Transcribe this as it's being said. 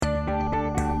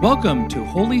Welcome to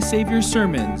Holy Savior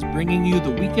Sermons, bringing you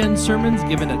the weekend sermons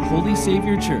given at Holy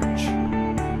Savior Church.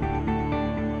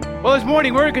 Well, this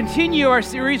morning we're going to continue our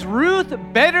series, Ruth,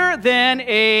 Better Than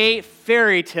a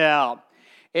Fairy Tale.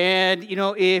 And,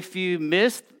 if you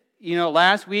missed,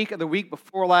 last week or the week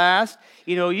before last,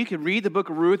 you can read the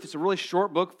book of Ruth. It's a really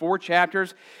short book, 4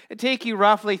 chapters. It'd take you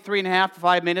roughly 3.5 to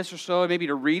 5 minutes or so, maybe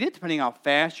to read it, depending on how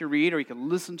fast you read, or you can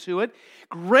listen to it.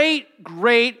 Great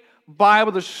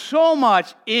Bible. There's so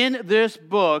much in this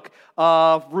book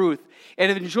of Ruth,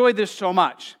 and I've enjoyed this so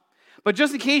much. But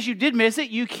just in case you did miss it,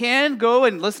 you can go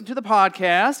and listen to the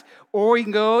podcast, or you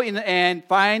can go in and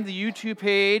find the YouTube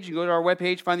page. You can go to our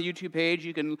webpage, find the YouTube page.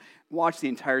 You can watch the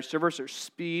entire service or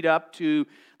speed up to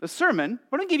the sermon.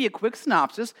 We're going to give you a quick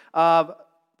synopsis of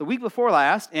the week before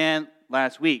last and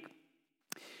last week.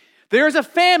 There is a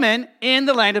famine in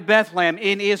the land of Bethlehem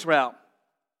in Israel,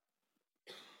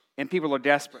 and people are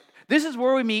desperate. This is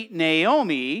where we meet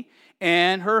Naomi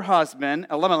and her husband,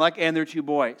 Elimelech, and their 2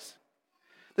 boys.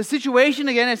 The situation,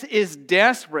 again, is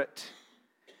desperate.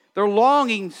 They're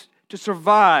longing to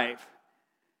survive.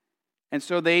 And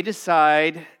so they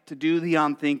decide to do the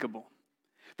unthinkable.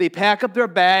 They pack up their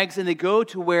bags and they go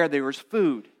to where there is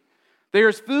food.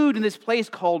 There's food in this place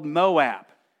called Moab.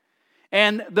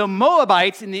 And the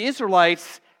Moabites and the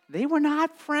Israelites, they were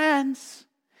not friends.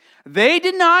 They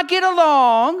did not get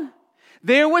along.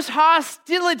 There was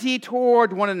hostility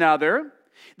toward one another.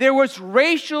 There was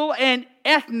racial and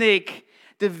ethnic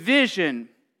division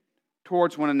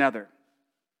towards one another.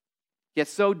 Yet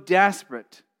so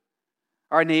desperate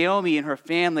are Naomi and her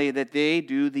family that they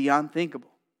do the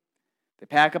unthinkable. They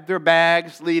pack up their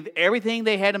bags, leave everything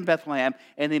they had in Bethlehem,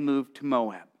 and they move to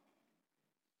Moab.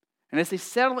 And as they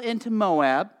settle into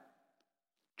Moab,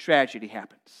 tragedy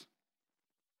happens.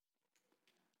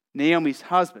 Naomi's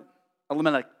husband,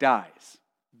 Elimelech, dies,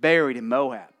 buried in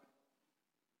Moab.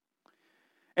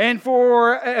 And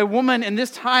for a woman in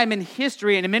this time in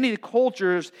history and in many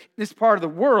cultures in this part of the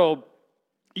world,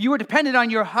 you were dependent on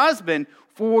your husband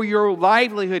for your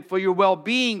livelihood, for your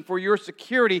well-being, for your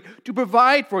security, to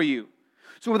provide for you.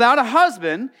 So without a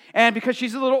husband, and because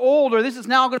she's a little older, this is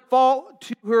now going to fall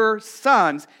to her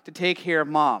sons to take care of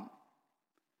mom.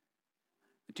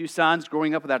 The 2 sons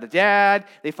growing up without a dad,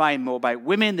 they find Moabite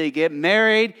women, they get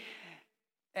married,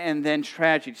 and then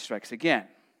tragedy strikes again.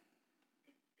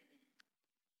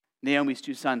 Naomi's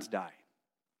 2 sons die.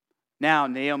 Now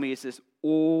Naomi is this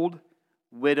old,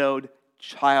 widowed,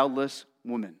 childless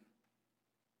woman.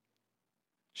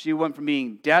 She went from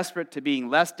being desperate to being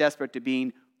less desperate to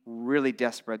being really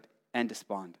desperate and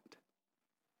despondent.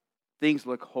 Things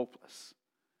look hopeless.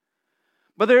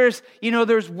 But there's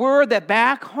word that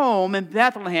back home in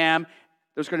Bethlehem,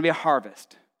 there's going to be a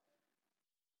harvest.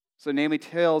 So Naomi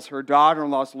tells her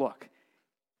daughter-in-laws, look,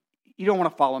 you don't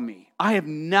want to follow me. I have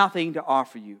nothing to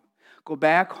offer you. Go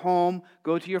back home,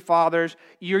 go to your fathers.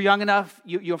 You're young enough,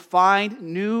 you'll find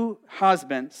new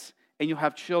husbands, and you'll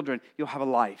have children. You'll have a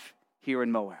life here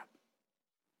in Moab.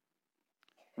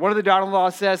 One of the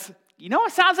daughter-in-laws says,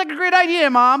 it sounds like a great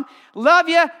idea, Mom. Love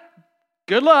you.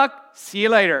 Good luck. See you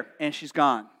later. And she's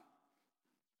gone.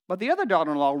 But the other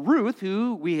daughter-in-law, Ruth,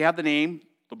 who we have the name,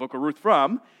 the book of Ruth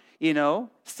from,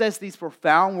 says these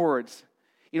profound words.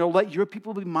 Let your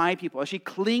people be my people. As she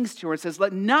clings to her and says,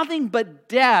 let nothing but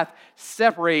death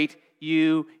separate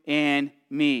you and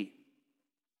me.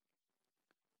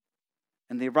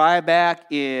 And they arrive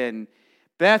back in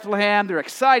Bethlehem. They're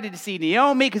excited to see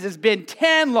Naomi because it's been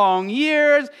 10 long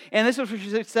years. And this is what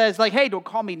she says, hey, don't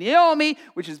call me Naomi,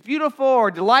 which is beautiful or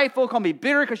delightful. Call me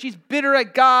bitter because she's bitter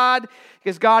at God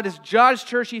because God has judged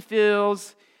her, she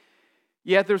feels.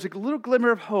 Yet there's a little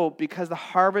glimmer of hope because the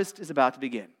harvest is about to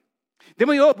begin. Then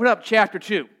we open up chapter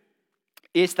 2.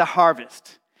 It's the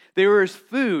harvest. There is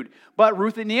food. But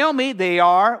Ruth and Naomi, they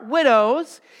are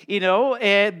widows,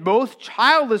 and both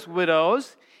childless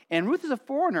widows. And Ruth is a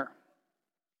foreigner.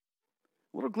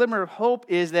 A little glimmer of hope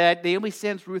is that Naomi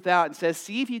sends Ruth out and says,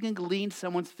 see if you can glean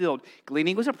someone's field.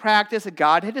 Gleaning was a practice that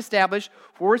God had established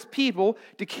for his people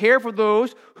to care for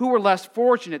those who were less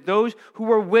fortunate, those who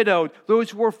were widowed, those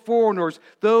who were foreigners,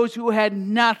 those who had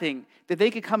nothing, that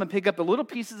they could come and pick up the little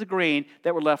pieces of grain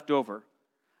that were left over.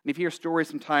 And if you hear stories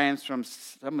sometimes from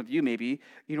some of you maybe,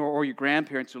 or your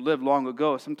grandparents who lived long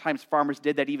ago, sometimes farmers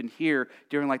did that even here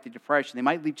during the Depression. They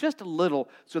might leave just a little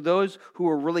so those who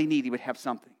were really needy would have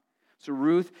something. So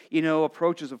Ruth,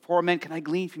 approaches a foreman. Can I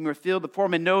glean from your field? The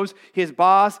foreman knows his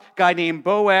boss, a guy named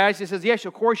Boaz. He says, yes,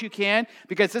 of course you can,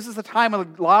 because this is the time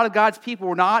when a lot of God's people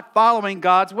were not following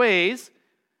God's ways.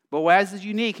 Boaz is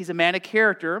unique. He's a man of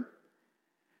character.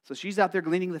 So she's out there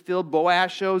gleaning the field.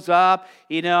 Boaz shows up,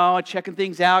 checking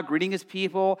things out, greeting his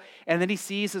people. And then he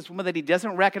sees this woman that he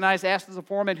doesn't recognize, asks the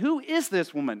foreman, who is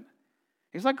this woman?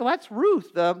 He's like, well, that's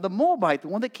Ruth, the Moabite, the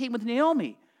one that came with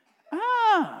Naomi.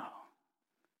 Oh.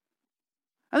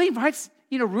 And he invites,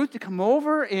 Ruth to come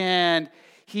over, and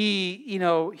he,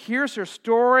 hears her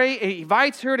story. And he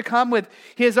invites her to come with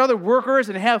his other workers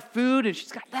and have food, and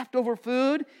she's got leftover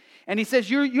food. And he says,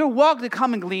 you're welcome to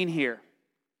come and glean here.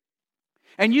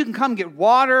 And you can come get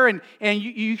water, and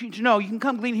you can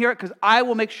come glean here because I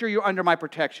will make sure you're under my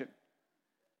protection.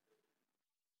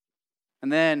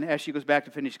 And then as she goes back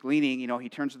to finish gleaning, he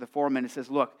turns to the foreman and says,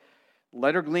 look,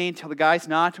 let her glean, tell the guys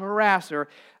not to harass her.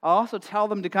 I'll also tell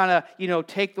them to kind of,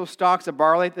 take those stalks of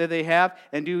barley that they have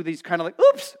and do these kind of like,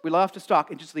 oops, we lost a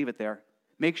stalk, and just leave it there.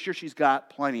 Make sure she's got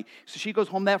plenty. So she goes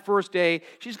home that first day.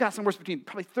 She's got somewhere between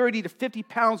probably 30 to 50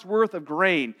 pounds worth of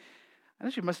grain. I know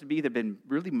she must have either been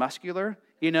really muscular,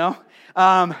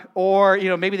 or,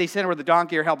 maybe they sent her with the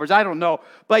donkey or helpers. I don't know.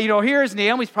 But, here's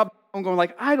Naomi's probably going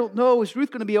like, I don't know. Is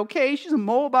Ruth going to be okay? She's a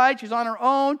Moabite. She's on her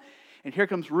own. And here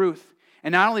comes Ruth.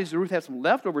 And not only does Ruth have some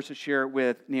leftovers to share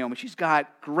with Naomi, she's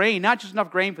got grain, not just enough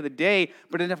grain for the day,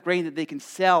 but enough grain that they can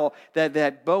sell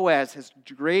that Boaz has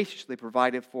graciously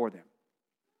provided for them.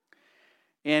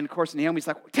 And, of course, Naomi's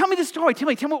like, tell me the story. Tell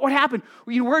me what happened.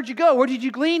 Where'd you go? Where did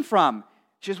you glean from?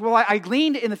 She says, well, I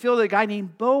gleaned in the field of a guy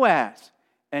named Boaz.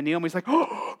 And Naomi's like,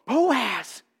 oh,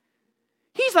 Boaz.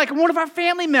 He's like one of our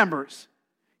family members.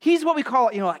 He's what we call,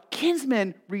 a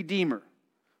kinsman redeemer.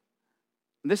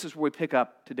 And this is where we pick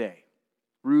up today.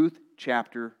 Ruth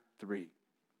chapter 3.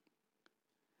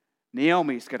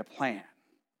 Naomi's got a plan.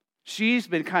 She's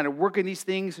been kind of working these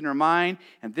things in her mind,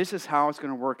 and this is how it's going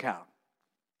to work out.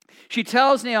 She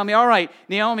tells Naomi, all right,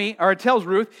 tells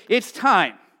Ruth, it's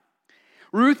time.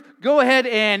 Ruth, go ahead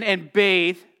and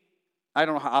bathe. I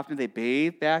don't know how often they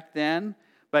bathed back then,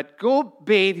 but go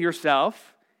bathe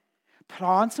yourself. Put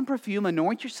on some perfume,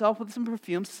 anoint yourself with some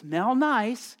perfume, smell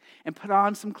nice, and put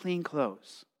on some clean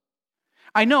clothes.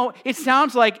 I know it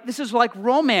sounds like this is like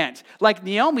romance. Like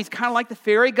Naomi's kind of like the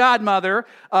fairy godmother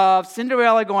of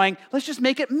Cinderella going, let's just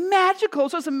make it magical.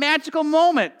 So it's a magical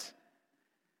moment.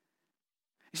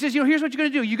 He says, here's what you're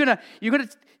going to do. You're going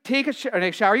to take a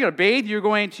shower. You're going to bathe. You're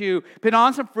going to put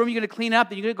on some perfume. You're going to clean up.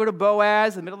 Then you're going to go to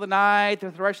Boaz in the middle of the night.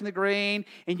 They're threshing the grain.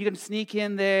 And you're going to sneak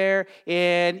in there.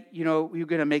 And, you're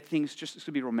going to make things it's going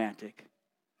to be romantic.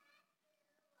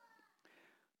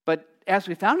 But as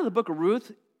we found in the book of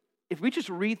Ruth, if we just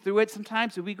read through it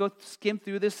sometimes, if we go skim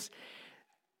through this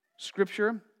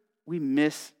scripture, we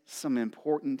miss some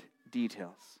important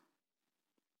details.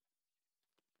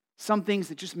 Some things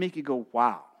that just make you go,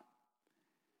 wow.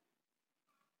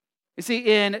 You see,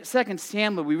 in 2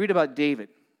 Samuel, we read about David.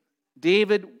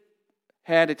 David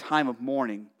had a time of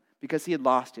mourning because he had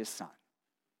lost his son.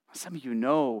 Some of you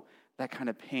know that kind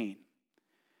of pain.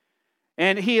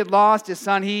 And he had lost his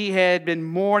son. He had been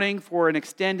mourning for an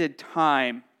extended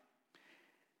time.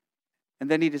 And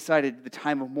then he decided the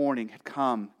time of mourning had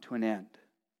come to an end.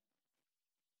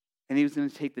 And he was going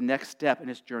to take the next step in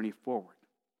his journey forward.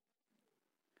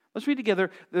 Let's read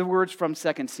together the words from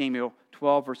 2 Samuel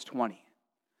 12, verse 20.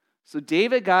 So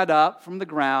David got up from the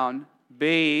ground,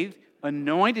 bathed,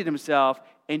 anointed himself,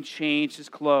 and changed his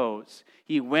clothes.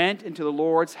 He went into the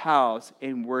Lord's house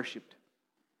and worshiped.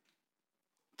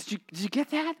 Did you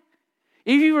get that?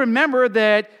 If you remember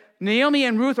that Naomi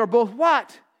and Ruth are both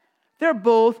what? They're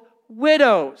both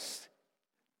widows.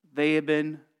 They have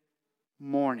been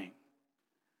mourning.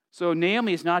 So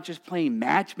Naomi is not just playing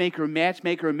matchmaker,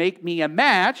 make me a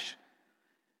match.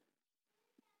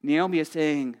 Naomi is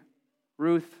saying,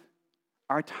 Ruth,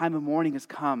 our time of mourning has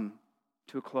come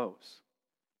to a close.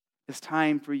 It's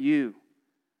time for you.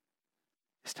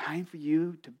 It's time for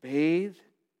you to bathe,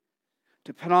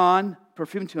 to put on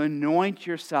perfume, to anoint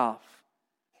yourself,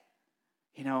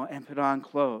 and put on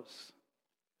clothes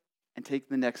and take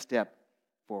the next step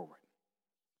forward.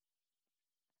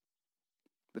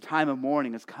 The time of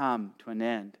mourning has come to an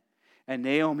end, and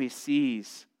Naomi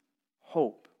sees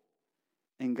hope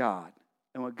in God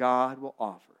and what God will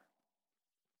offer.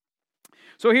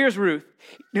 So here's Ruth.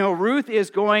 Ruth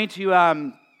is going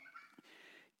to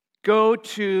go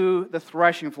to the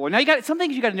threshing floor. Now, some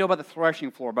things you got to know about the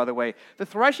threshing floor, by the way. The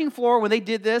threshing floor, when they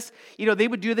did this, they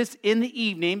would do this in the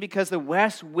evening because the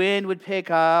west wind would pick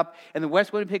up,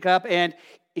 and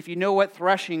if you know what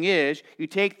threshing is, you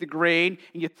take the grain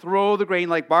and you throw the grain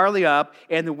like barley up,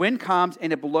 and the wind comes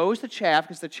and it blows the chaff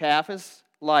because the chaff is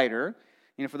lighter.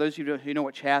 For those of you who know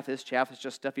what chaff is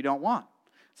just stuff you don't want.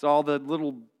 It's all the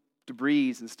little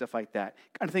debris and stuff like that.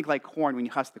 Kind of think like corn when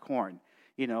you husk the corn.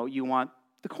 You want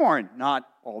the corn, not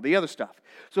all the other stuff.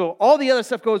 So all the other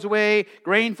stuff goes away,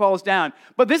 grain falls down.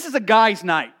 But this is a guy's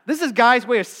night. This is guys'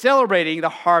 way of celebrating the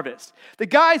harvest. The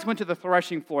guys went to the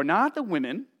threshing floor, not the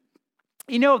women.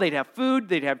 They'd have food,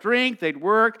 they'd have drink, they'd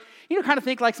work. Kind of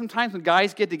think like sometimes when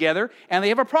guys get together and they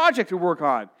have a project to work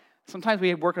on. Sometimes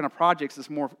we work on projects that's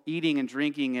more eating and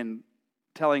drinking and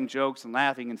telling jokes and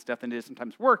laughing and stuff than it is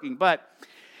sometimes working. But,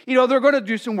 they're going to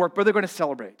do some work, but they're going to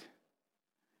celebrate.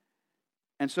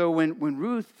 And so when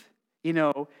Ruth,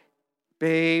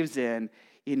 bathes and,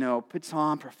 puts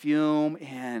on perfume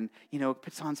and,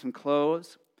 puts on some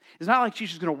clothes, it's not like she's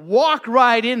just going to walk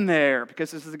right in there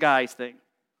because this is a guy's thing.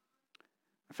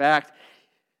 In fact,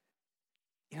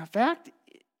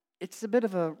 it's a bit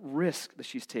of a risk that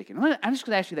she's taking. I'm just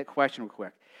going to ask you that question real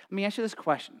quick. Let me ask you this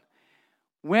question.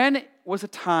 When was a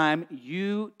time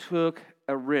you took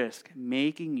a risk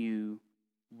making you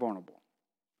vulnerable?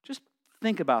 Just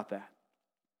think about that.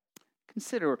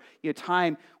 Consider a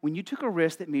time when you took a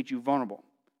risk that made you vulnerable.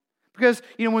 Because,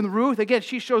 when Ruth, again,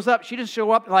 she shows up, she didn't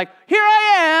show up like, here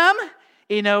I am.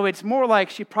 It's more like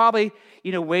she probably,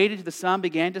 waited till the sun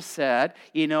began to set,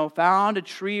 found a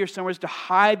tree or somewhere to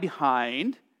hide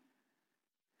behind,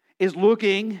 is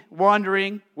looking,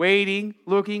 wondering, waiting,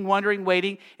 looking, wondering,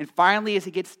 waiting, and finally as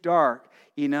it gets dark,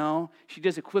 she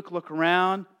does a quick look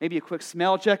around, maybe a quick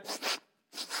smell check,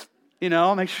 make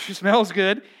sure she smells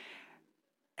good.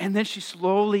 And then she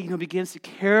slowly, begins to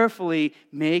carefully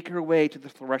make her way to the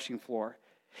threshing floor.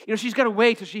 She's got to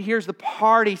wait till she hears the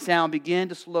party sound begin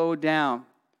to slow down.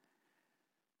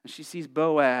 And she sees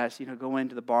Boaz, go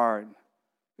into the barn.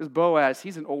 Because Boaz,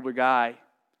 he's an older guy.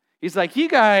 He's like, you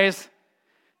guys,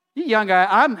 you young guy,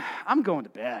 I'm going to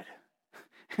bed.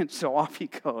 And so off he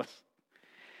goes.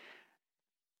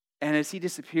 And as he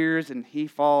disappears and he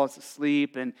falls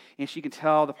asleep and she can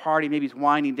tell the party maybe is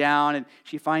winding down and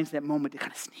she finds that moment to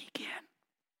kind of sneak in.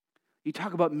 You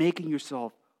talk about making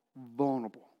yourself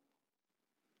vulnerable.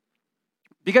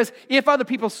 Because if other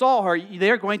people saw her,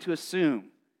 they're going to assume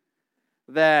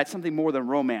that something more than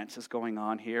romance is going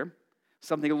on here.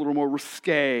 Something a little more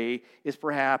risque is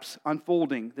perhaps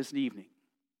unfolding this evening.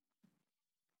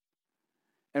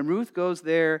 And Ruth goes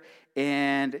there,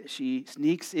 and she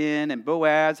sneaks in, and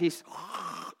Boaz, he's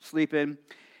sleeping,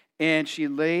 and she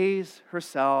lays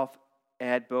herself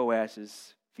at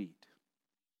Boaz's feet.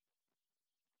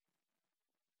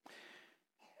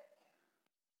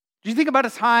 Do you think about a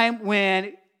time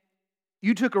when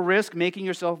you took a risk making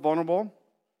yourself vulnerable?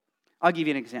 I'll give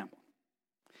you an example.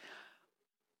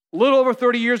 A little over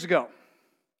 30 years ago,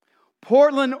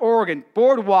 Portland, Oregon,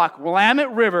 boardwalk,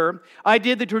 Willamette River, I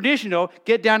did the traditional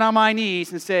get down on my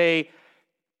knees and say,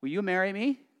 will you marry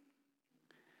me?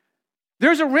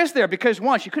 There's a risk there because,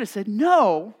 one, she could have said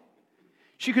no.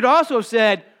 She could also have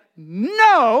said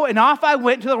no, and off I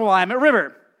went to the Willamette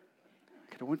River.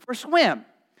 Could have went for a swim.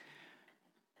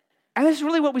 And this is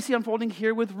really what we see unfolding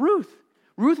here with Ruth.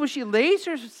 Ruth, when she lays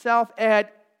herself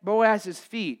at Boaz's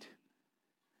feet,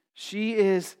 she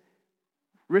is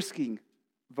risking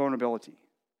vulnerability.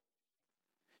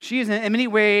 She is in many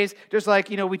ways, just like,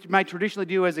 we might traditionally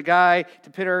do as a guy, to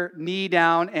put her knee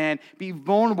down and be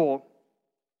vulnerable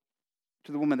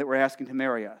to the woman that we're asking to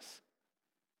marry us.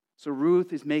 So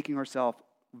Ruth is making herself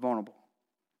vulnerable.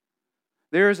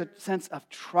 There is a sense of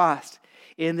trust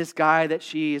in this guy that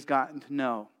she has gotten to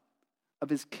know, of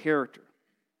his character,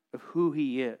 of who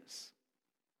he is.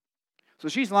 So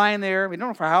she's lying there. We don't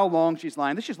know for how long she's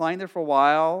lying. She's lying there for a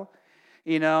while.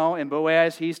 And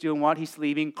Boaz, he's doing what? He's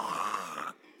sleeping.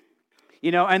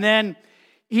 And then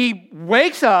he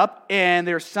wakes up and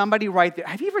there's somebody right there.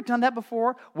 Have you ever done that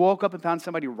before? Woke up and found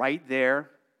somebody right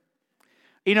there?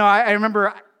 I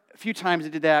remember a few times I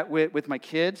did that with my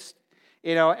kids,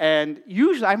 and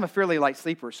usually I'm a fairly light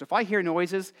sleeper. So if I hear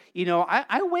noises,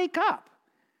 I wake up.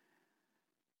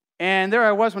 And there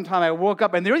I was one time, I woke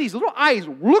up and there were these little eyes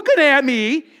looking at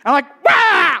me. I'm like,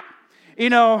 wah!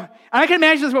 And I can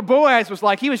imagine this is what Boaz was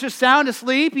like. He was just sound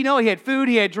asleep. He had food,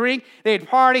 he had drink, they had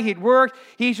party, he'd worked.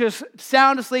 He's just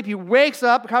sound asleep. He wakes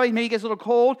up, probably maybe gets a little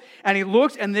cold, and he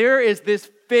looks, and there is this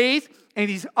face and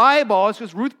these eyeballs,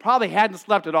 because Ruth probably hadn't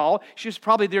slept at all. She was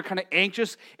probably there kind of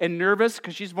anxious and nervous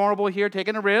because she's vulnerable here,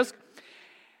 taking a risk.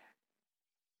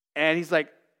 And he's like,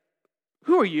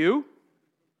 who are you?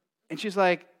 And she's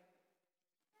like,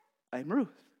 I'm Ruth.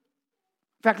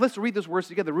 In fact, let's read those words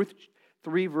together. Ruth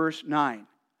 3, verse 9.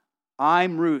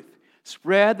 I'm Ruth.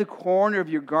 Spread the corner of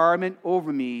your garment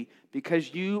over me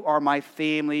because you are my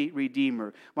family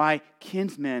redeemer, my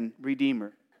kinsman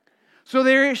redeemer. So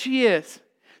there she is.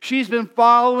 She's been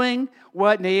following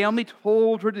what Naomi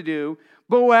told her to do.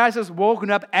 Boaz has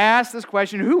woken up, asked this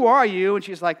question, who are you? And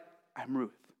she's like, I'm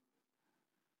Ruth.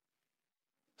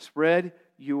 Spread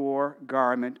your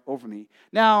garment over me.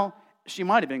 Now, she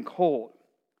might have been cold.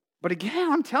 But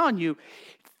again, I'm telling you,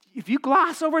 if you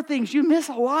gloss over things, you miss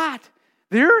a lot.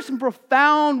 There are some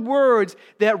profound words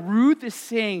that Ruth is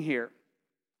saying here.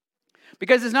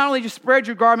 Because it's not only just spread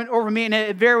your garment over me, and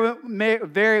it may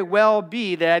very well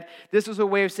be that this is a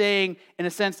way of saying, in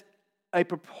a sense, a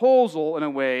proposal in a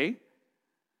way.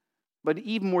 But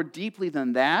even more deeply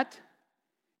than that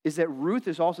is that Ruth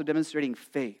is also demonstrating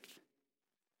faith.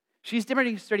 She's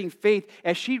demonstrating faith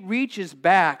as she reaches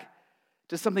back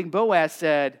to something Boaz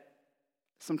said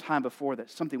some time before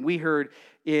this, something we heard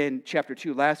in chapter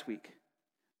 2 last week.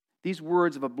 These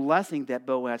words of a blessing that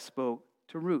Boaz spoke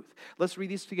to Ruth. Let's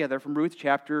read these together from Ruth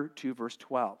chapter 2, verse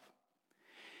 12.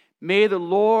 May the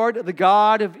Lord, the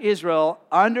God of Israel,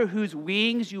 under whose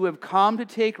wings you have come to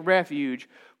take refuge,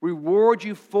 reward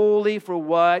you fully for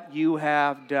what you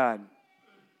have done.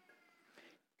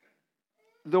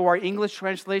 Though our English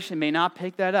translation may not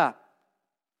pick that up,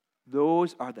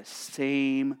 those are the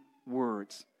same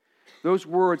words. Those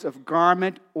words of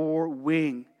garment or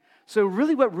wing. So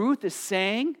really what Ruth is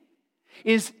saying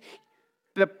is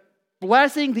the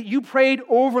blessing that you prayed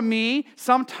over me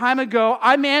some time ago,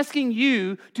 I'm asking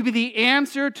you to be the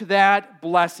answer to that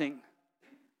blessing.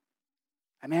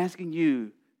 I'm asking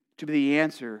you to be the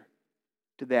answer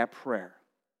to that prayer.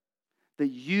 That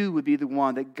you would be the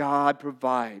one that God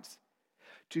provides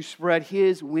to spread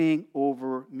His wing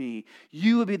over me.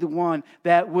 You would be the one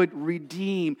that would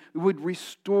redeem, would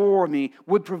restore me,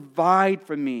 would provide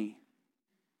for me.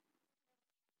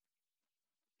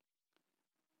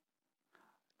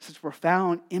 This is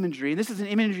profound imagery. And this is an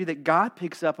imagery that God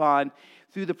picks up on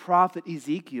through the prophet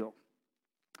Ezekiel.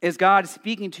 As God is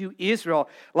speaking to Israel,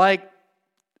 like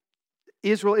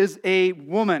Israel is a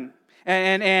woman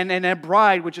and a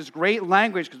bride, which is great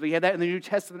language because we have that in the New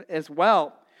Testament as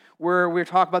well, where we're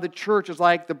talking about the church is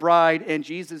like the bride and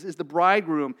Jesus is the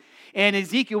bridegroom. And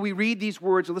Ezekiel, we read these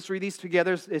words. So let's read these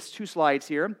together. It's 2 slides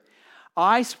here.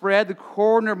 I spread the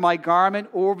corner of my garment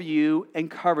over you and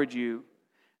covered you.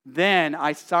 Then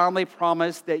I solemnly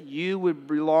promised that you would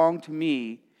belong to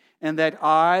me and that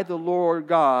I, the Lord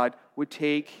God, would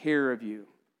take care of you.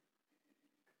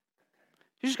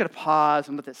 You're just going to pause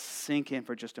and let this sink in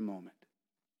for just a moment.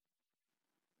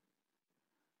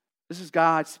 This is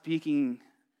God speaking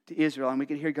to Israel, and we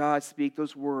can hear God speak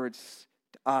those words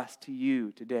to us, to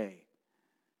you today.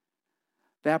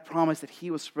 That promise that He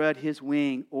will spread His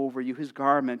wing over you, His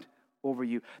garment over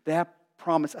you. That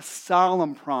promise, a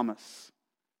solemn promise,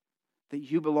 that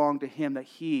you belong to Him, that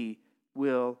He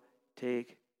will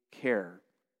take care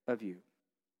of you.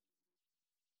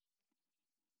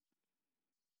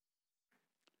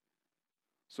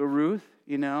 So Ruth,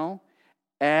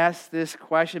 asks this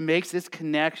question, makes this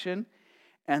connection,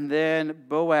 and then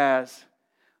Boaz,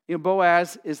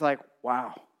 Boaz is like,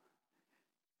 wow.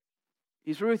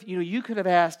 He's Ruth, you could have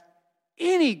asked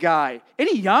any guy,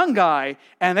 any young guy,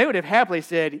 and they would have happily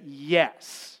said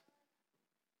yes.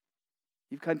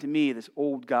 You've come to me, this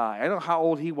old guy. I don't know how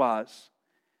old he was.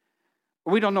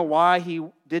 We don't know why he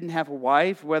didn't have a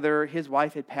wife, whether his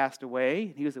wife had passed away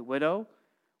and he was a widow,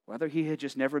 whether he had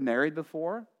just never married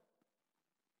before.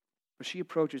 But she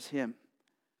approaches him,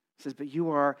 says, but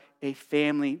you are a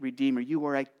family redeemer. You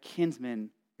are a kinsman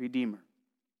redeemer.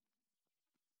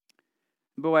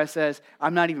 Boaz says,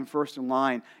 I'm not even first in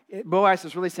line. Boaz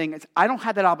is really saying, I don't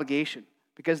have that obligation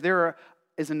because there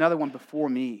is another one before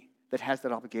me that has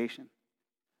that obligation.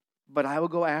 But I will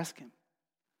go ask him.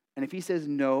 And if he says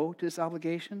no to this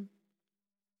obligation,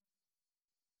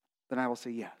 then I will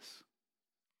say yes.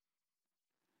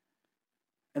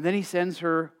 And then he sends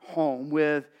her home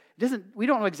with, we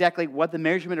don't know exactly what the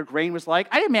measurement of grain was like.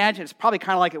 I imagine it's probably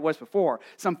kind of like it was before,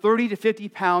 some 30 to 50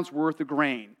 pounds worth of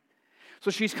grain. So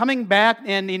she's coming back,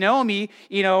 and Naomi,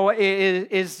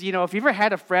 if you ever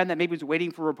had a friend that maybe was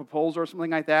waiting for a proposal or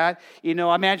something like that, I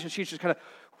imagine she's just kind of,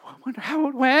 I wonder how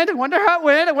it went. I wonder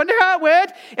how it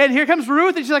went. And here comes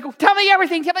Ruth, and she's like, tell me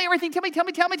everything. Tell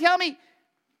me.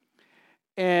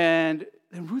 And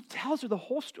then Ruth tells her the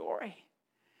whole story.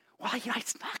 Well, I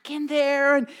snuck in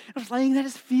there, and I was laying at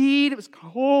his feet. It was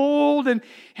cold, and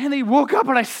they woke up,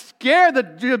 and I scared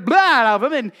the blood out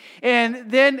of him. And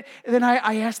then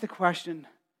I asked the question,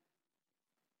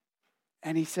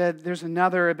 and he said, "There's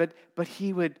another," but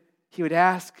he would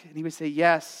ask, and he would say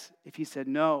yes if he said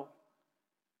no.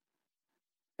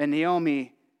 And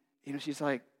Naomi, she's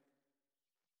like,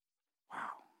 wow.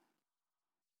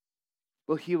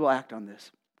 Well, he will act on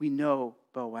this. We know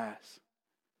Boaz.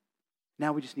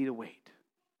 Now we just need to wait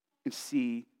and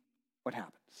see what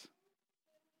happens.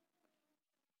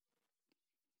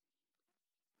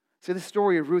 So the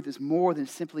story of Ruth is more than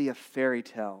simply a fairy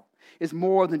tale. It's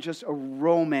more than just a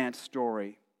romance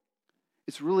story.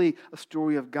 It's really a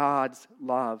story of God's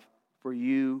love for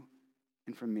you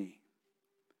and for me.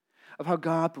 Of how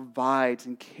God provides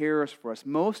and cares for us,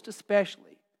 most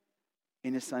especially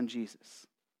in His Son Jesus.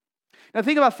 Now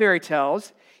think about fairy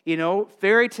tales.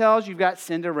 Fairy tales, you've got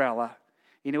Cinderella.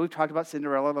 We've talked about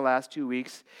Cinderella the last 2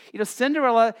 weeks.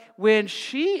 Cinderella, when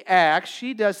she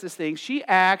does this thing. She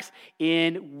acts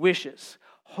in wishes,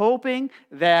 hoping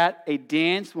that a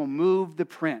dance will move the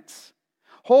prince.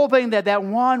 Hoping that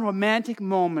one romantic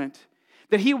moment,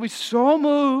 that he will be so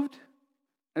moved,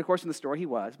 and of course in the story he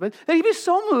was, but that he'd be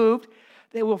so moved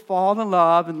that he will fall in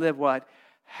love and live what?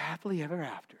 Happily ever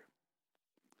after.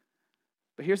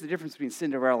 But here's the difference between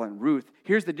Cinderella and Ruth.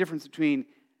 Here's the difference between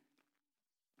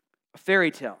a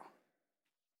fairy tale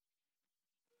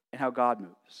and how God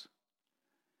moves.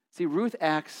 See, Ruth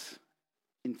acts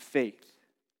in faith.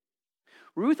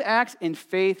 Ruth acts in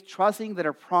faith, trusting that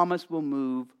her promise will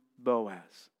move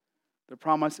Boaz, the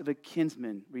promise of a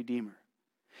kinsman redeemer.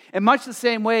 In much the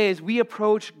same way as we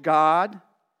approach God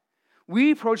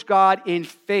in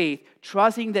faith,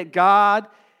 trusting that God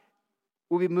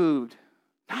will be moved,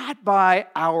 not by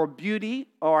our beauty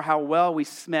or how well we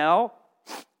smell,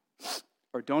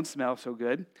 or don't smell so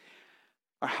good,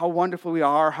 or how wonderful we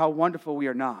are, or how wonderful we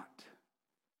are not.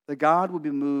 That God will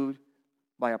be moved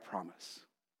by a promise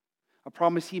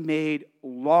He made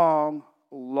long,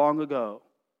 long ago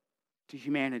to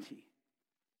humanity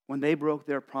when they broke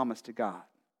their promise to God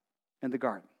in the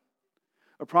garden.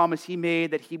 A promise He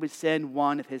made that He would send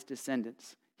one of His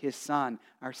descendants, His Son,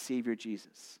 our Savior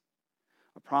Jesus.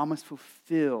 A promise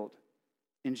fulfilled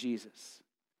in Jesus,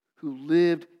 who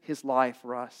lived His life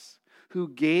for us, who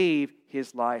gave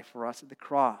His life for us at the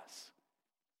cross,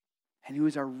 and who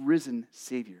is our risen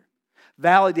Savior,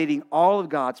 validating all of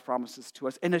God's promises to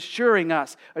us and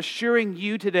assuring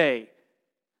you today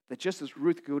that just as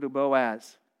Ruth go to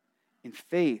Boaz in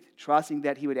faith, trusting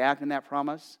that he would act in that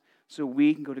promise, so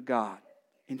we can go to God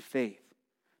in faith,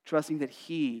 trusting that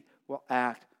He will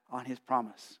act on His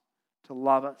promise to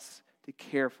love us, to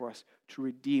care for us, to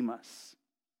redeem us,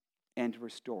 and to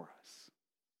restore us.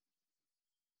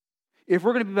 If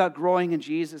we're going to be about growing in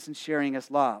Jesus and sharing His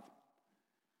love,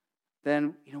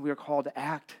 then we are called to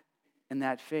act in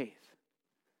that faith.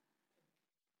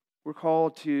 We're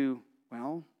called to,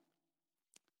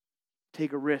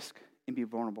 take a risk and be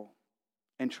vulnerable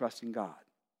and trust in God.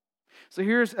 So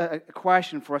here's a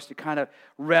question for us to kind of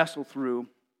wrestle through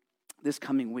this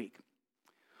coming week.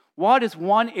 What is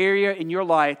one area in your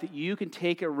life that you can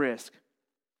take a risk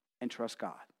and trust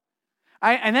God?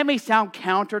 And that may sound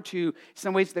counter to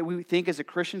some ways that we think as a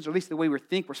Christians, or at least the way we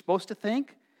think we're supposed to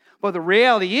think. But the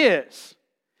reality is,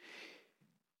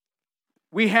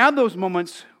 we have those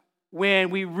moments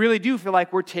when we really do feel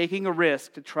like we're taking a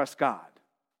risk to trust God.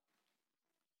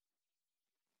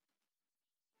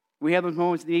 We have those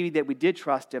moments maybe that we did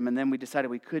trust Him and then we decided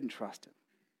we couldn't trust Him.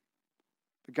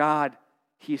 But God,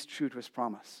 He is true to His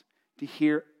promise to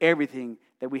hear everything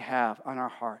that we have on our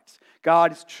hearts.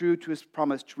 God is true to His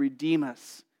promise to redeem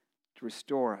us, to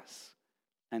restore us,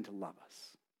 and to love us.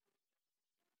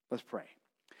 Let's pray.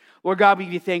 Lord God, we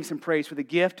give You thanks and praise for the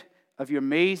gift of Your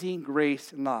amazing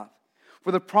grace and love,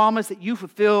 for the promise that You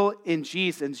fulfill in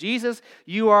Jesus. And Jesus,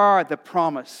 You are the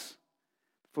promise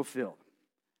fulfilled.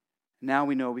 Now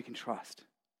we know we can trust,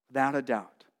 without a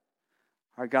doubt,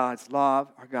 our God's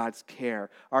love, our God's care,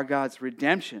 our God's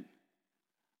redemption,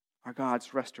 our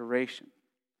God's restoration.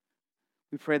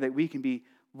 We pray that we can be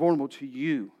vulnerable to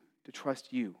You, to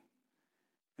trust You,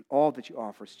 and all that You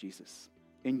offer us, Jesus.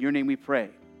 In Your name we pray.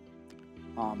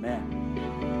 Amen.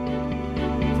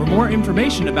 For more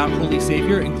information about Holy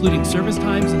Savior, including service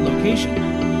times and location,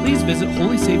 please visit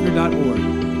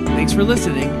holysavior.org. Thanks for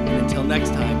listening, and until next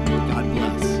time, God bless.